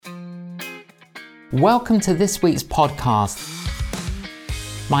Welcome to this week's podcast.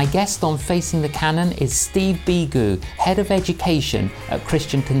 My guest on Facing the Canon is Steve Beegoo, Head of Education at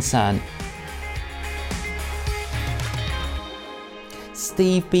Christian Concern.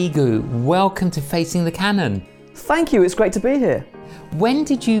 Steve Beegoo, welcome to Facing the Canon. Thank you, it's great to be here. When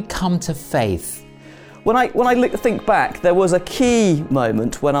did you come to faith? When I think back, there was a key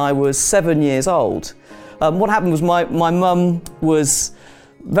moment when I was 7 years old. What happened was my mum was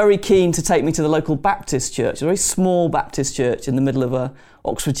very keen to take me to the local Baptist church, a very small Baptist church in the middle of a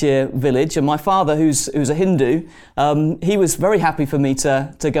Oxfordshire village. And my father, who's a Hindu, he was very happy for me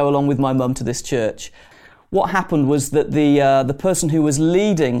to go along with my mum to this church. What happened was that the person who was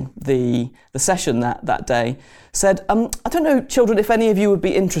leading the session that day said, I don't know, children, if any of you would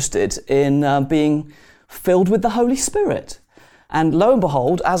be interested in being filled with the Holy Spirit. And lo and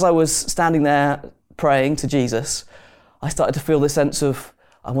behold, as I was standing there praying to Jesus, I started to feel this sense of,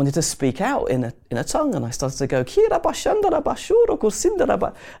 I wanted to speak out in a tongue, and I started to go,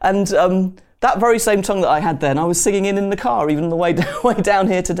 and that very same tongue that I had then, I was singing in the car, even on the way down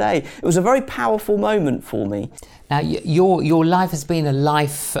here today. It was a very powerful moment for me. Now, your life has been a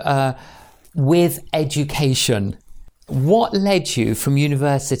life with education. What led you from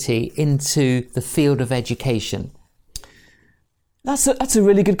university into the field of education? That's a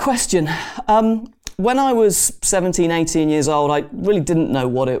really good question. When I was 17, 18 years old, I really didn't know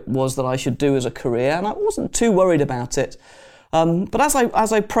what it was that I should do as a career, and I wasn't too worried about it. But as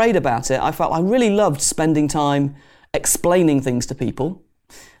I prayed about it, I felt I really loved spending time explaining things to people,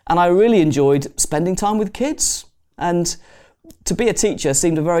 and I really enjoyed spending time with kids. And to be a teacher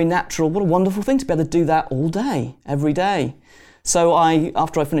seemed a very natural, what a wonderful thing to be able to do that all day, every day. So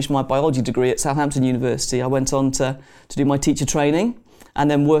after I finished my biology degree at Southampton University, I went on to do my teacher training, and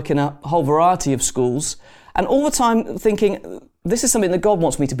then work in a whole variety of schools, and all the time thinking, this is something that God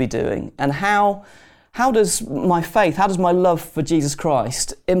wants me to be doing, and how does my faith, how does my love for Jesus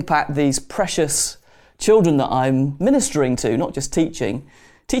Christ impact these precious children that I'm ministering to, not just teaching.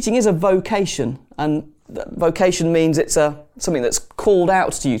 Teaching is a vocation, and vocation means it's something that's called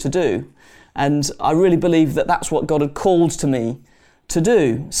out to you to do, and I really believe that that's what God had called to me to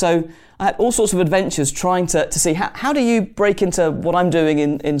do. So I had all sorts of adventures trying to see how do you break into what I'm doing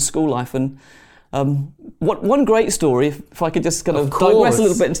in school life. And one great story, if I could just kind of digress a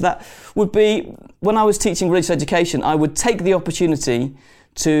little bit into that, would be when I was teaching religious education, I would take the opportunity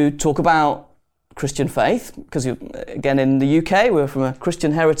to talk about Christian faith, because again in the UK we're from a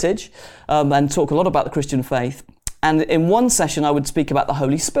Christian heritage, and talk a lot about the Christian faith. And in one session I would speak about the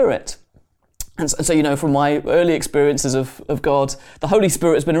Holy Spirit. And so, from my early experiences of God, the Holy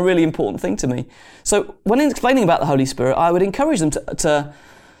Spirit has been a really important thing to me. So when explaining about the Holy Spirit, I would encourage them to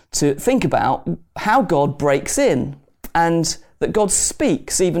think about how God breaks in, and that God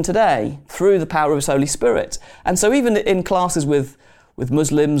speaks even today through the power of His Holy Spirit. And so even in classes with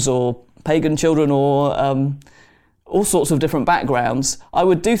Muslims or pagan children or all sorts of different backgrounds, I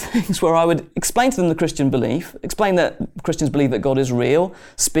would do things where I would explain to them the Christian belief, explain that Christians believe that God is real,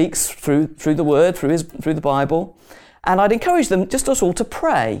 speaks through the Word, through the Bible, and I'd encourage them, just us all, to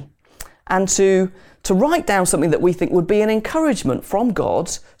pray and to write down something that we think would be an encouragement from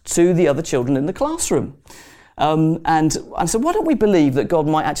God to the other children in the classroom. And so why don't we believe that God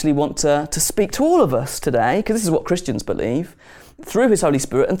might actually want to speak to all of us today, because this is what Christians believe, through His Holy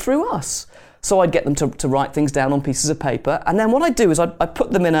Spirit and through us. So I'd get them to write things down on pieces of paper, and then what I'd do is I'd put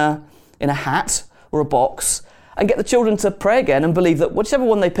them in a hat or a box and get the children to pray again and believe that whichever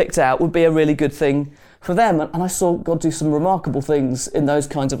one they picked out would be a really good thing for them. And I saw God do some remarkable things in those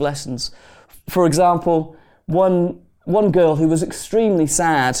kinds of lessons. For example, one girl who was extremely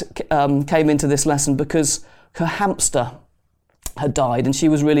sad came into this lesson because her hamster had died, and she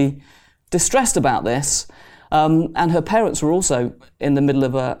was really distressed about this. And her parents were also in the middle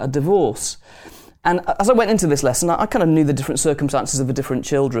of a divorce. And as I went into this lesson, I kind of knew the different circumstances of the different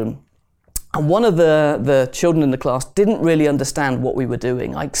children. And one of the children in the class didn't really understand what we were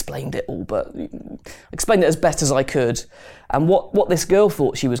doing. I explained it all, but I explained it as best as I could. And what this girl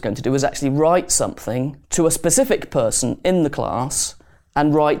thought she was going to do was actually write something to a specific person in the class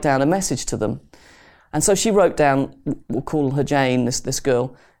and write down a message to them. And so she wrote down, we'll call her Jane, this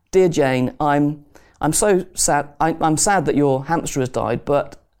girl, "Dear Jane, I'm so sad. I'm sad that your hamster has died,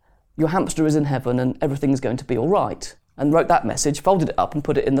 but your hamster is in heaven and everything's going to be all right." And wrote that message, folded it up and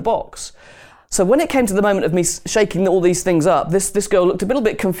put it in the box. So when it came to the moment of me shaking all these things up, this girl looked a little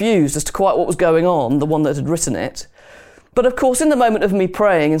bit confused as to quite what was going on, the one that had written it. But of course, in the moment of me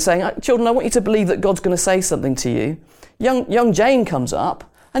praying and saying, "Children, I want you to believe that God's going to say something to you," young Jane comes up,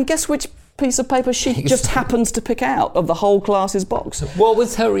 and guess which piece of paper she just happens to pick out of the whole class's box. What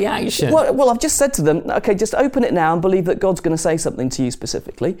was her reaction? Well, I've just said to them, okay, just open it now and believe that God's going to say something to you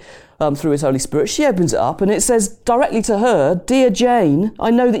specifically through His Holy Spirit. She opens it up and it says directly to her, "Dear Jane,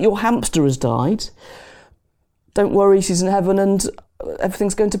 I know that your hamster has died. Don't worry, she's in heaven and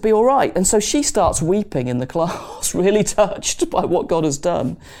everything's going to be all right." And so she starts weeping in the class, really touched by what God has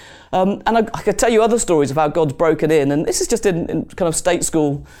done. And I could tell you other stories of how God's broken in, and this is just in kind of state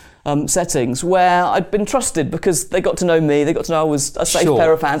school settings where I'd been trusted because they got to know me, they got to know I was a safe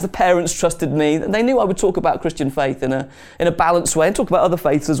pair of hands, the parents trusted me, and they knew I would talk about Christian faith in a balanced way and talk about other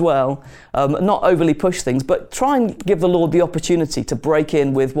faiths as well, not overly push things, but try and give the Lord the opportunity to break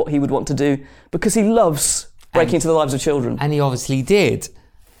in with what He would want to do because He loves breaking into the lives of children. And He obviously did.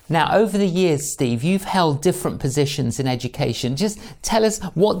 Now, over the years, Steve, you've held different positions in education. Just tell us,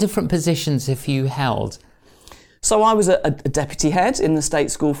 what different positions have you held? So I was a deputy head in the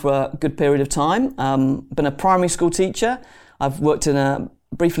state school for a good period of time. Been a primary school teacher. I've worked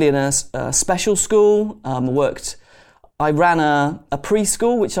briefly in a special school. I ran a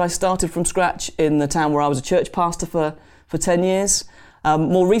preschool, which I started from scratch in the town where I was a church pastor for 10 years.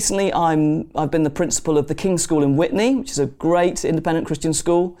 More recently, I've been the principal of the King's School in Witney, which is a great independent Christian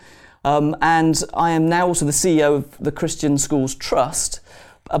school, and I am now also the CEO of the Christian Schools Trust.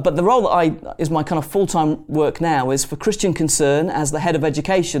 But the role that is my kind of full-time work now is for Christian Concern as the head of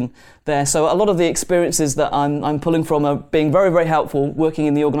education there. So a lot of the experiences that I'm pulling from are being very, very helpful working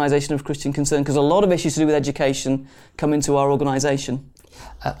in the organisation of Christian Concern, because a lot of issues to do with education come into our organisation.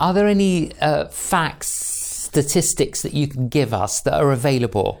 Are there any facts, statistics that you can give us that are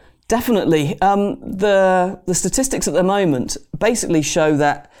available? Definitely. The statistics at the moment basically show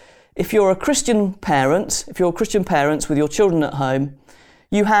that if you're a Christian parent with your children at home,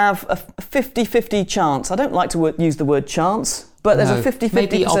 you have a 50-50 chance. I don't like to use the word chance, but there's a 50-50%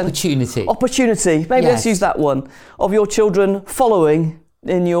 maybe opportunity. Maybe let's use that one, of your children following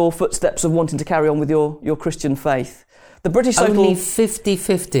in your footsteps of wanting to carry on with your Christian faith. The British Social... Only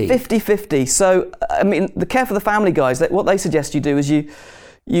 50-50? 50-50. So, I mean, the Care for the Family guys, what they suggest you do is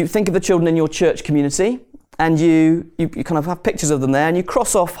you think of the children in your church community and you kind of have pictures of them there and you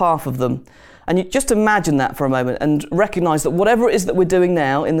cross off half of them. And you just imagine that for a moment and recognise that whatever it is that we're doing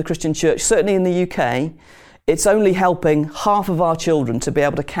now in the Christian church, certainly in the UK, it's only helping half of our children to be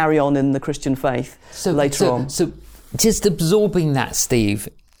able to carry on in the Christian faith later on. So just absorbing that, Steve,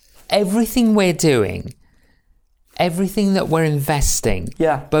 everything we're doing, everything that we're investing,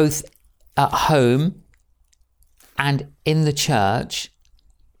 both at home and in the church,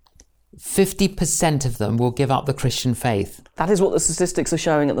 50% of them will give up the Christian faith. That is what the statistics are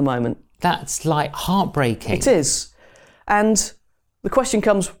showing at the moment. That's like heartbreaking. It is. And the question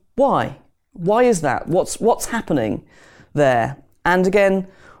comes, why? Why is that? What's happening there? And again,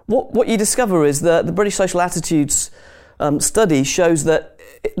 what you discover is that the British Social Attitudes study shows that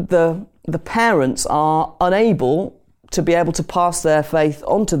the parents are unable to be able to pass their faith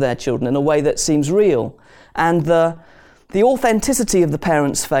onto their children in a way that seems real. And the authenticity of the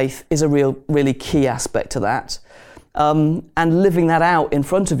parents' faith is a really key aspect to that. And living that out in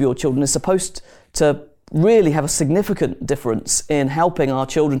front of your children is supposed to really have a significant difference in helping our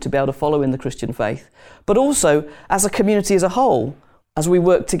children to be able to follow in the Christian faith. But also, as a community as a whole, as we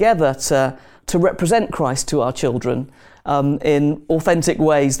work together to represent Christ to our children in authentic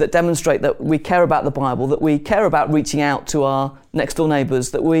ways that demonstrate that we care about the Bible, that we care about reaching out to our next door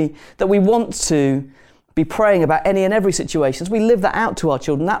neighbours, that we want to be praying about any and every situation. As we live that out to our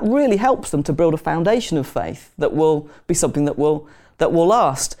children, that really helps them to build a foundation of faith that will be something that will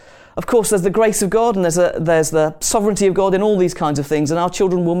last. Of course, there's the grace of God and there's the sovereignty of God in all these kinds of things, and our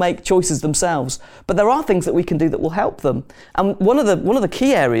children will make choices themselves. But there are things that we can do that will help them. And one of the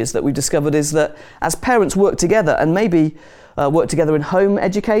key areas that we've discovered is that as parents work together, and maybe work together in home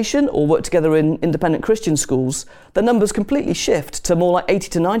education or work together in independent Christian schools, the numbers completely shift to more like 80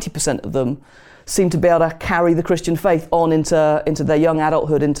 to 90% of them seem to be able to carry the Christian faith on into their young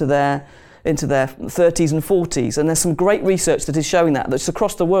adulthood, into their 30s and 40s. And there's some great research that is showing that's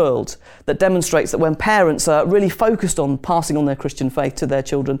across the world, that demonstrates that when parents are really focused on passing on their Christian faith to their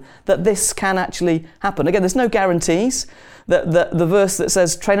children, that this can actually happen. Again, there's no guarantees. The verse that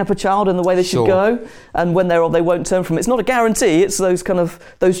says, train up a child in the way they should go, and when they're old they won't turn from it. It's not a guarantee, it's those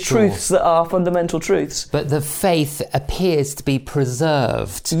truths that are fundamental truths. But the faith appears to be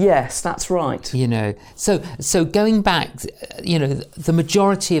preserved. Yes, that's right. So going back, the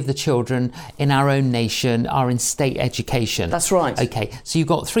majority of the children in our own nation are in state education. That's right. Okay, so you've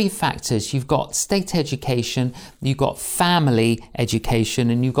got three factors. You've got state education, you've got family education,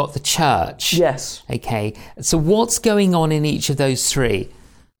 and you've got the church. Yes. Okay, so what's going on in each of those three?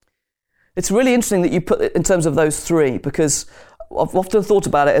 It's really interesting that you put it in terms of those three, because I've often thought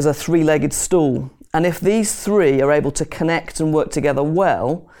about it as a three-legged stool. And if these three are able to connect and work together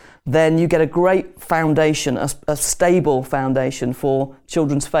well, then you get a great foundation, a stable foundation for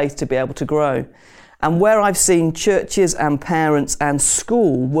children's faith to be able to grow. And where I've seen churches and parents and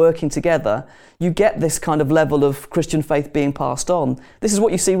school working together, you get this kind of level of Christian faith being passed on. This is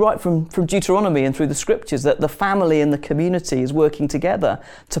what you see right from Deuteronomy and through the scriptures, that the family and the community is working together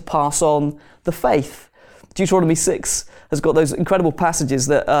to pass on the faith. Deuteronomy 6 has got those incredible passages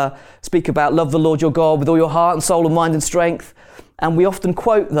that speak about love the Lord your God with all your heart and soul and mind and strength. And we often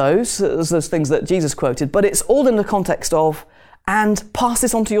quote those as those things that Jesus quoted, but it's all in the context of, and pass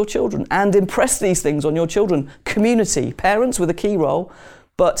this on to your children and impress these things on your children. Community, parents with a key role,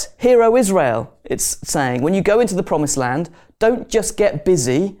 but hear, O Israel, it's saying, when you go into the promised land, don't just get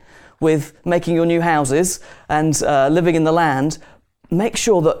busy with making your new houses and living in the land. Make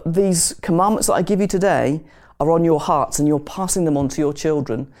sure that these commandments that I give you today are on your hearts and you're passing them on to your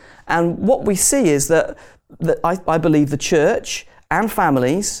children. And what we see is that I believe the church and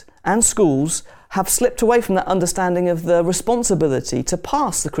families and schools have slipped away from that understanding of the responsibility to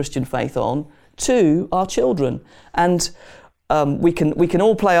pass the Christian faith on to our children. And we can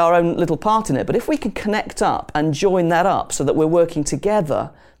all play our own little part in it, but if we can connect up and join that up so that we're working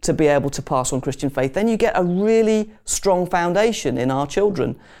together to be able to pass on Christian faith, then you get a really strong foundation in our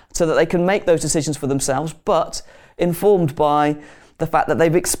children so that they can make those decisions for themselves, but informed by the fact that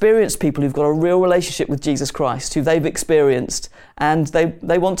they've experienced people who've got a real relationship with Jesus Christ, who they've experienced, and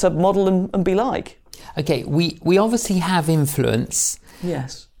they want to model and be like. Okay, we obviously have influence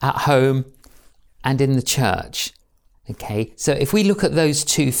yes, at home and in the church. Okay, so if we look at those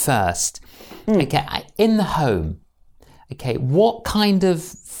two first, okay, in the home, okay, what kind of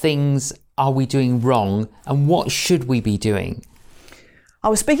things are we doing wrong and what should we be doing? I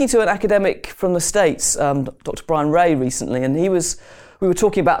was speaking to an academic from the States, Dr. Brian Ray, recently, and we were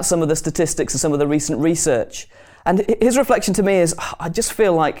talking about some of the statistics and some of the recent research. And his reflection to me is, I just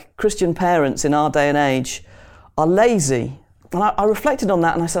feel like Christian parents in our day and age are lazy. And I reflected on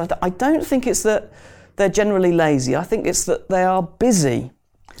that and I said, I don't think it's that they're generally lazy. I think it's that they are busy.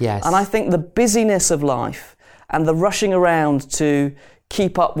 Yes. And I think the busyness of life and the rushing around to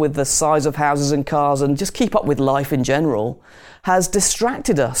keep up with the size of houses and cars and just keep up with life in general has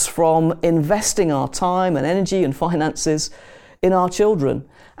distracted us from investing our time and energy and finances in our children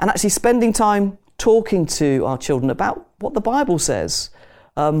and actually spending time talking to our children about what the Bible says,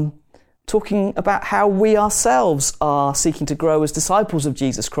 talking about how we ourselves are seeking to grow as disciples of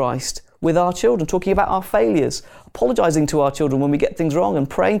Jesus Christ with our children, talking about our failures, apologising to our children when we get things wrong and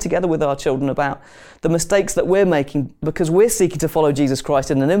praying together with our children about the mistakes that we're making because we're seeking to follow Jesus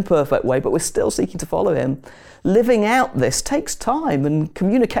Christ in an imperfect way, but we're still seeking to follow him. Living out this takes time and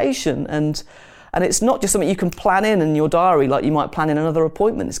communication, and it's not just something you can plan in your diary like you might plan in another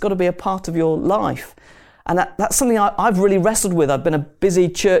appointment. It's got to be a part of your life. And that's something I've really wrestled with. I've been a busy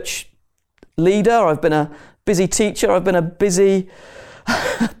church leader, I've been a busy teacher, I've been a busy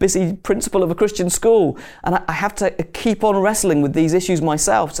principal of a Christian school, and I have to keep on wrestling with these issues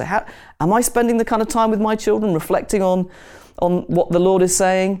myself. So how am I spending the kind of time with my children, reflecting on what the Lord is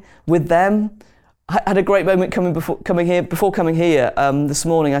saying with them? I had a great moment before coming here this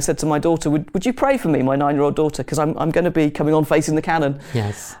morning. I said to my daughter, would you pray for me, my 9-year-old daughter, because I'm going to be coming on Facing the Canon.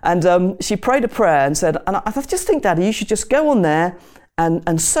 Yes. And she prayed a prayer and said, and I just think, Daddy, you should just go on there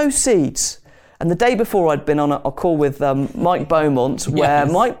and sow seeds. And the day before, I'd been on a call with Mike Beaumont, where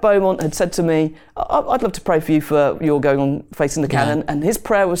Mike Beaumont had said to me, I'd love to pray for you for your going on Facing the Canon. Yeah. And his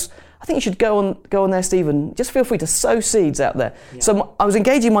prayer was, I think you should go on there, Stephen. Just feel free to sow seeds out there. Yeah. So I was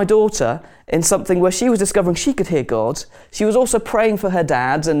engaging my daughter in something where she was discovering she could hear God. She was also praying for her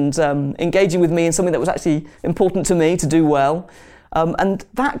dad and engaging with me in something that was actually important to me to do well. And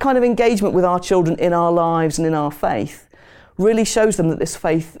that kind of engagement with our children in our lives and in our faith really shows them that this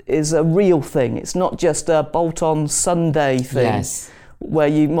faith is a real thing. It's not just a bolt-on Sunday thing where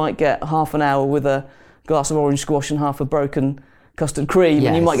you might get half an hour with a glass of orange squash and half a broken custard cream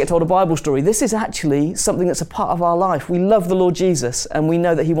and you might get told a Bible story. This is actually something that's a part of our life. We love the Lord Jesus and we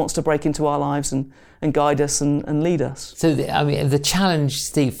know that he wants to break into our lives and guide us and lead us. So, the challenge,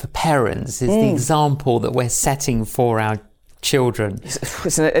 Steve, for parents is the example that we're setting for our children.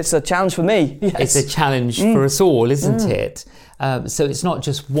 It's a challenge for me. Yes. It's a challenge for us all, isn't it? So it's not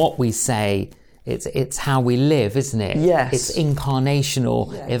just what we say, it's how we live, isn't it? Yes. It's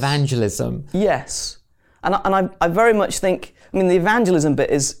incarnational evangelism. Yes. And I very much think, the evangelism bit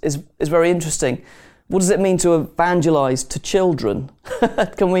is very interesting. what does it mean to evangelise to children?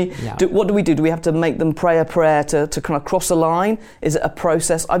 What do we do? Do we have to make them pray a prayer to kind of cross a line? Is it a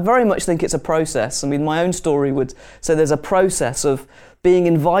process? I very much think it's a process. I mean, my own story would say there's a process of being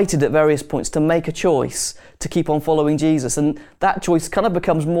invited at various points to make a choice to keep on following Jesus. And that choice kind of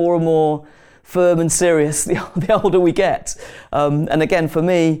becomes more and more firm and serious the older we get. And again, for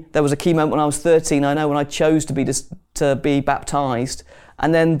me, there was a key moment when I was 13, I know, when I chose to be baptised.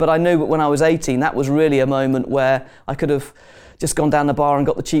 But I knew that when I was 18, that was really a moment where I could have just gone down the bar and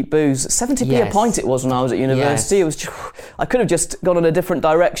got the cheap booze. 70p a pint it was when I was at university. Yes. I could have just gone in a different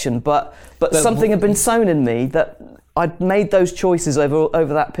direction, but something had been sown in me that I'd made those choices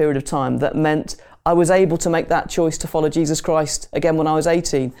over that period of time that meant I was able to make that choice to follow Jesus Christ again when I was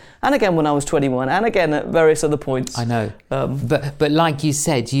 18, and again when I was 21, and again at various other points. I know. But like you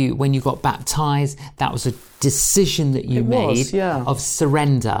said, when you got baptised, that was a decision that you made of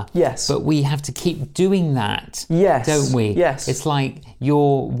surrender. Yes. But we have to keep doing that, don't we? Yes. It's like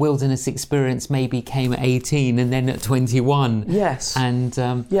your wilderness experience maybe came at 18 and then at 21. Yes. And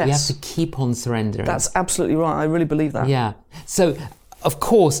we have to keep on surrendering. That's absolutely right. I really believe that. Yeah. So, of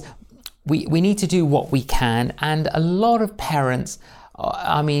course, we need to do what we can, and a lot of parents,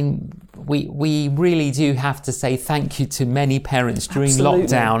 I mean, we really do have to say thank you to many parents during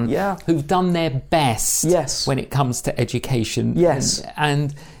lockdown who've done their best when it comes to education. Yes.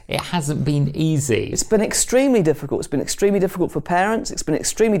 And it hasn't been easy. It's been extremely difficult. It's been extremely difficult for parents. It's been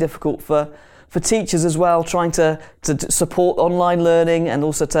extremely difficult for teachers as well, trying to support online learning and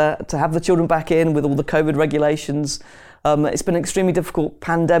also to have the children back in with all the COVID regulations. It's been an extremely difficult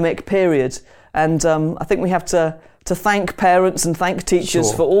pandemic period, and I think we have to thank parents and thank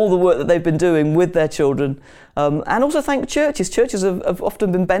teachers for all the work that they've been doing with their children, and also thank churches. Churches have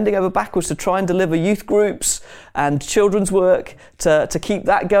often been bending over backwards to try and deliver youth groups and children's work to keep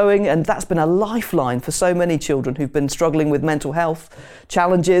that going, and that's been a lifeline for so many children who've been struggling with mental health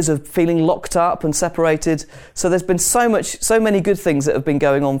challenges of feeling locked up and separated. So there's been so many good things that have been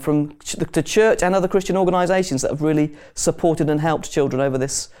going on from the church and other Christian organisations that have really supported and helped children over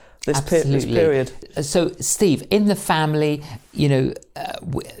this period. So, Steve, in the family,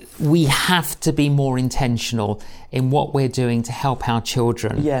 we have to be more intentional in what we're doing to help our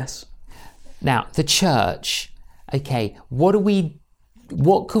children. Yes. Now, the church, okay, what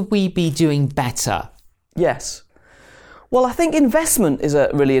could we be doing better? Yes. Well, I think investment is a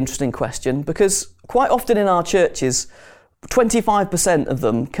really interesting question, because quite often in our churches, 25% of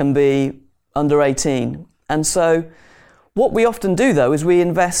them can be under 18. And so what we often do, though, is we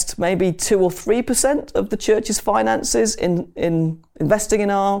invest maybe 2 or 3% of the church's finances in investing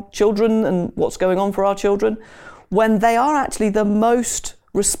in our children and what's going on for our children, when they are actually the most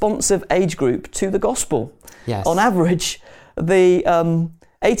responsive age group to the gospel. Yes. On average, the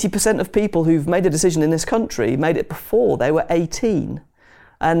 80% of people who've made a decision in this country made it before they were 18.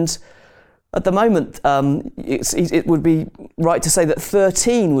 And at the moment, it would be right to say that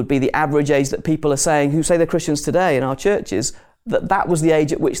 13 would be the average age that people are saying, who say they're Christians today in our churches, that was the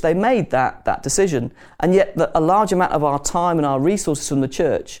age at which they made that decision. And yet a large amount of our time and our resources from the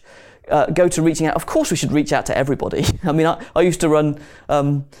church go to reaching out. Of course we should reach out to everybody. I mean, I used to run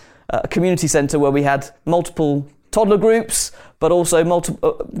a community centre where we had multiple toddler groups, but also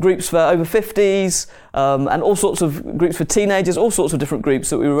multiple groups for over 50s, and all sorts of groups for teenagers, all sorts of different groups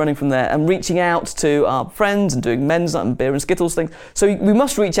that we were running from there, and reaching out to our friends and doing men's night and beer and Skittles things. So we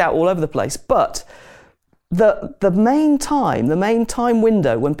must reach out all over the place. But the main time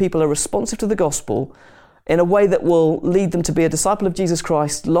window when people are responsive to the gospel in a way that will lead them to be a disciple of Jesus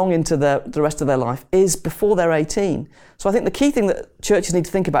Christ long into the rest of their life is before they're 18. So I think the key thing that churches need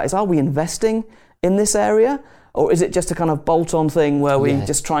to think about is, are we investing in this area? Or is it just a kind of bolt-on thing where we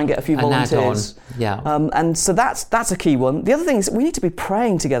just try and get a few volunteers? And so that's a key one. The other thing is we need to be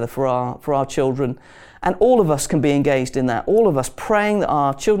praying together for our children, and all of us can be engaged in that. All of us praying that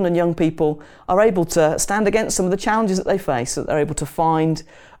our children and young people are able to stand against some of the challenges that they face, that they're able to find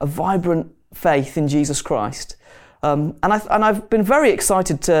a vibrant faith in Jesus Christ. And I've been very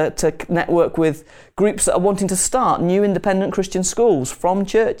excited to network with groups that are wanting to start new independent Christian schools from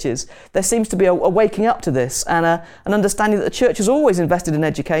churches. There seems to be a waking up to this and an understanding that the church has always invested in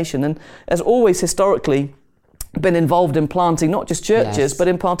education and has always historically been involved in planting not just churches, but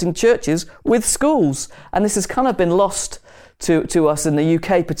in planting churches with schools. And this has kind of been lost to us in the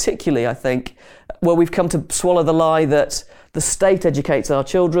UK particularly, I think, where we've come to swallow the lie that the state educates our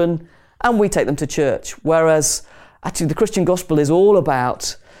children and we take them to church, whereas actually the Christian gospel is all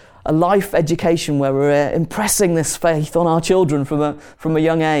about a life education where we're impressing this faith on our children from a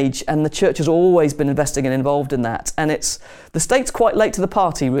young age, and the church has always been investing and involved in that. And the state's quite late to the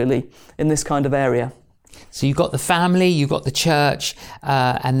party, really, in this kind of area. So you've got the family, you've got the church,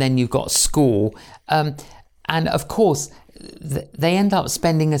 and then you've got school. And of course, they end up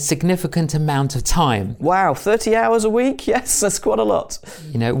spending a significant amount of time. Wow, 30 hours a week? Yes, that's quite a lot.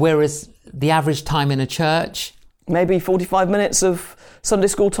 Whereas the average time in a church... Maybe 45 minutes of Sunday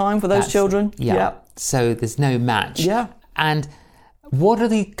school time for those children. Yeah. So there's no match. Yeah. And what are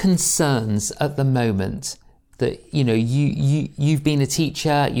the concerns at the moment that, you've been a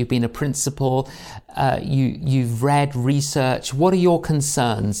teacher, you've been a principal, you've read research. What are your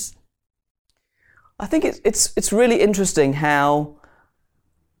concerns? I think it's really interesting how,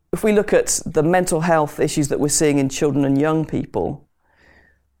 if we look at the mental health issues that we're seeing in children and young people,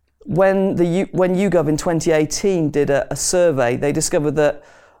 when YouGov in 2018 did a survey, they discovered that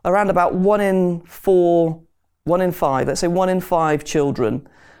around about 1 in 5 children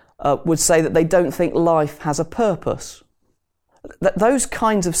would say that they don't think life has a purpose. Those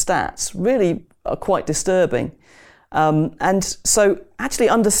kinds of stats really are quite disturbing. And so actually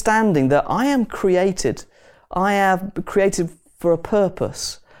understanding that I am created for a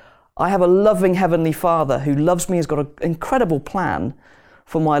purpose. I have a loving Heavenly Father who loves me, has got an incredible plan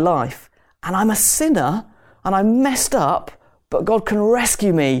for my life. And I'm a sinner and I'm messed up, but God can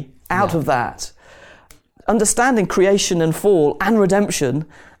rescue me out of that. Understanding creation and fall and redemption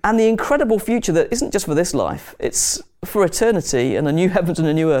and the incredible future that isn't just for this life, it's for eternity and a new heavens and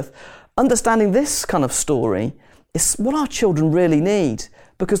a new earth. Understanding this kind of story is what our children really need,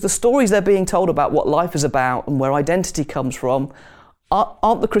 because the stories they're being told about what life is about and where identity comes from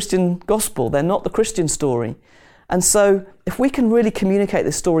aren't the Christian gospel. They're not the Christian story. And so if we can really communicate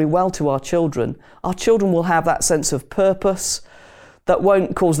this story well to our children will have that sense of purpose that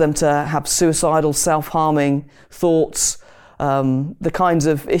won't cause them to have suicidal, self-harming thoughts. The kinds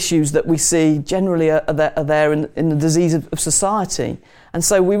of issues that we see generally are there in the disease of society. And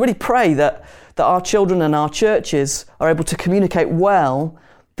so we really pray that our children and our churches are able to communicate well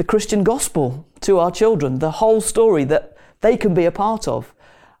the Christian gospel to our children, the whole story that they can be a part of.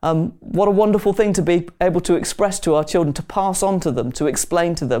 What a wonderful thing to be able to express to our children, to pass on to them, to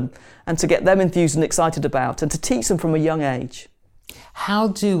explain to them, and to get them enthused and excited about, and to teach them from a young age. How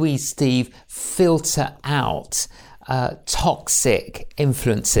do we, Steve, filter out toxic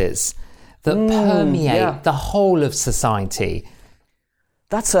influences that permeate the whole of society?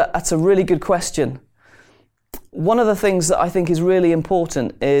 That's a really good question. One of the things that I think is really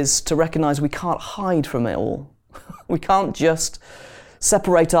important is to recognise we can't hide from it all. We can't just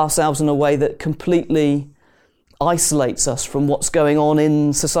separate ourselves in a way that completely isolates us from what's going on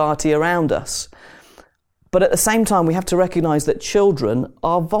in society around us. But at the same time, we have to recognise that children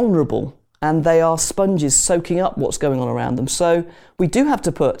are vulnerable and they are sponges soaking up what's going on around them. So we do have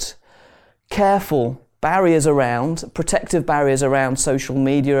to put careful barriers around, protective barriers around social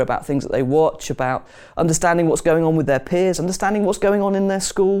media, about things that they watch, about understanding what's going on with their peers, understanding what's going on in their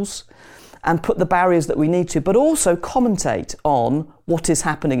schools, and put the barriers that we need to, but also commentate on what is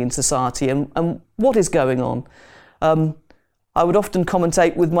happening in society and what is going on. I would often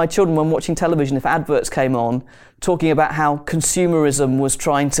commentate with my children when watching television if adverts came on, talking about how consumerism was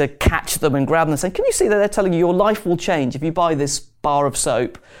trying to catch them and grab them and saying, can you see that they're telling you your life will change if you buy this bar of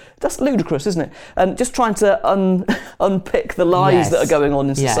soap? That's ludicrous, isn't it? And just trying to unpick the lies that are going on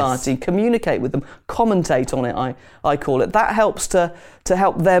in society, communicate with them, commentate on it, I call it. That helps to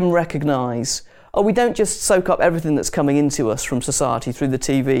help them recognise, we don't just soak up everything that's coming into us from society through the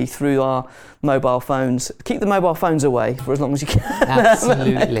TV, through our mobile phones. Keep the mobile phones away for as long as you can.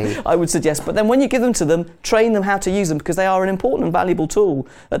 Absolutely. I would suggest. But then when you give them to them, train them how to use them, because they are an important and valuable tool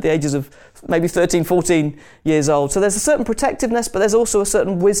at the ages of maybe 13, 14 years old. So there's a certain protectiveness, but there's also a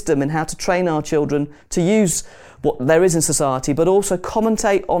certain wisdom in how to train our children to use what there is in society, but also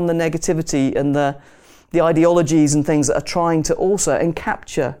commentate on the negativity and the ideologies and things that are trying to also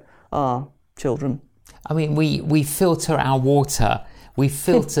encapture our children. I mean, we filter our water. We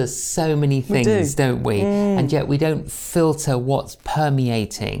filter so many things, don't we? And yet we don't filter what's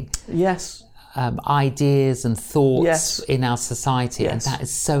permeating. Yes. Ideas and thoughts in our society, and that is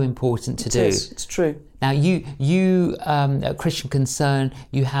so important to do. It's true. Now, you at Christian Concern,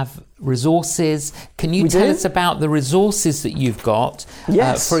 you have resources. Can you tell us about the resources that you've got?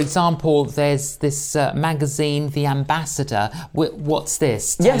 Yes. For example, there's this magazine, The Ambassador. What's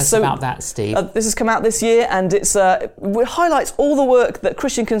this? Tell us about that, Steve. This has come out this year, and it highlights all the work that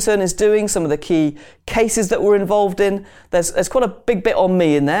Christian Concern is doing, some of the key cases that we're involved in. There's quite a big bit on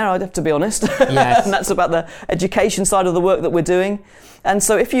me in there, I'd have to be honest. Yes. And that's about the education side of the work that we're doing. And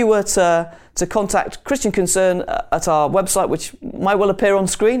so if you were to to contact Christian Concern at our website, which might well appear on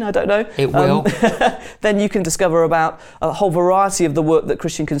screen, I don't know. It will. Then you can discover about a whole variety of the work that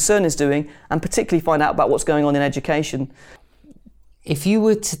Christian Concern is doing, and particularly find out about what's going on in education. If you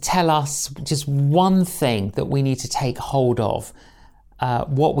were to tell us just one thing that we need to take hold of,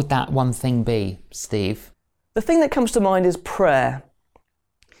 what would that one thing be, Steve? The thing that comes to mind is prayer.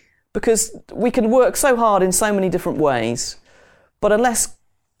 Because we can work so hard in so many different ways, but unless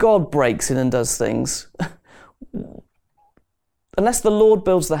God breaks in and does things, unless the Lord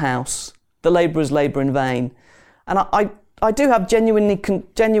builds the house, the labourers labour in vain. And I do have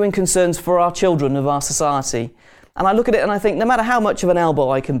genuine concerns for our children of our society. And I look at it and I think, no matter how much of an elbow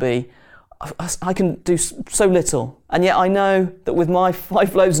I can be, I can do so little. And yet I know that with my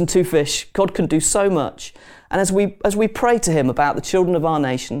 5 loaves and 2 fish, God can do so much. And as we pray to him about the children of our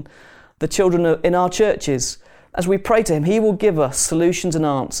nation, the children in our churches, as we pray to him, he will give us solutions and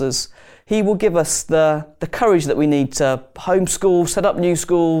answers. He will give us the courage that we need to homeschool, set up new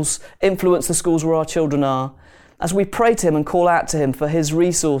schools, influence the schools where our children are. As we pray to him and call out to him for his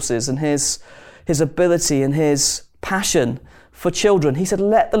resources and his ability and his passion for children. He said,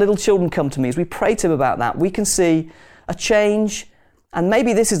 let the little children come to me. As we pray to him about that, we can see a change. And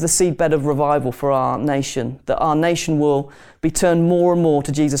maybe this is the seedbed of revival for our nation, that our nation will be turned more and more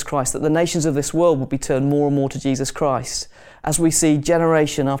to Jesus Christ, that the nations of this world will be turned more and more to Jesus Christ, as we see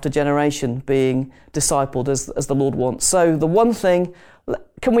generation after generation being discipled as the Lord wants. So the one thing,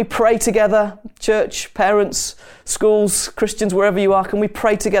 can we pray together, church, parents, schools, Christians, wherever you are, can we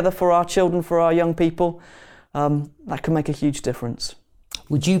pray together for our children, for our young people? That can make a huge difference.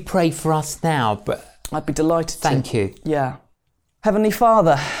 Would you pray for us now? But I'd be delighted to. Thank you. Yeah. Heavenly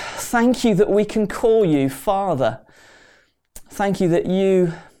Father, thank you that we can call you Father. Thank you that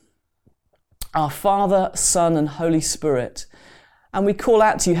you are Father, Son, and Holy Spirit. And we call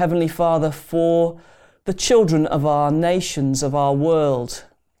out to you, Heavenly Father, for the children of our nations, of our world.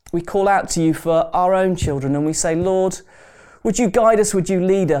 We call out to you for our own children, and we say, Lord, would you guide us, would you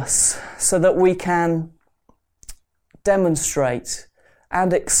lead us, so that we can demonstrate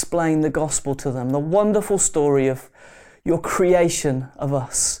and explain the gospel to them, the wonderful story of your creation of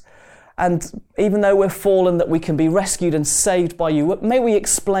us. And even though we're fallen, that we can be rescued and saved by you, may we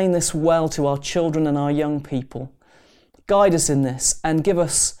explain this well to our children and our young people. Guide us in this and give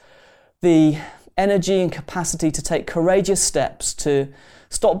us the energy and capacity to take courageous steps, to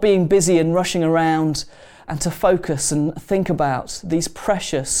stop being busy and rushing around, and to focus and think about these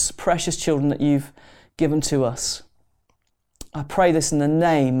precious, precious children that you've given to us. I pray this in the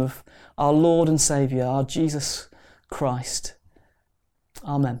name of our Lord and Saviour, our Jesus Christ.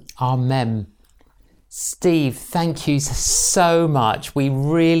 Amen. Amen. Steve, thank you so much. We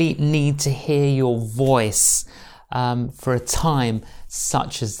really need to hear your voice for a time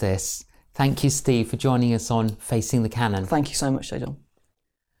such as this. Thank you, Steve, for joining us on Facing the Canon. Thank you so much, J.John.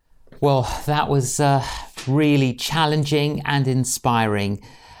 Well, that was really challenging and inspiring.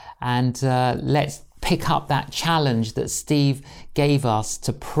 And let's pick up that challenge that Steve gave us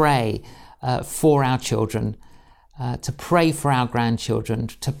to pray for our children, to pray for our grandchildren,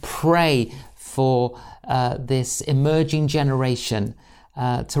 to pray for this emerging generation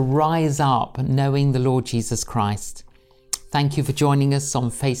to rise up knowing the Lord Jesus Christ. Thank you for joining us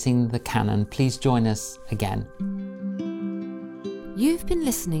on Facing the Canon. Please join us again. You've been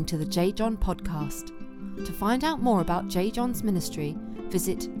listening to the J.John podcast. To find out more about J.John's ministry,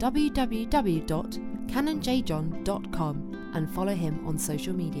 visit www.canonjjohn.com and follow him on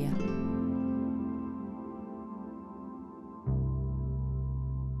social media.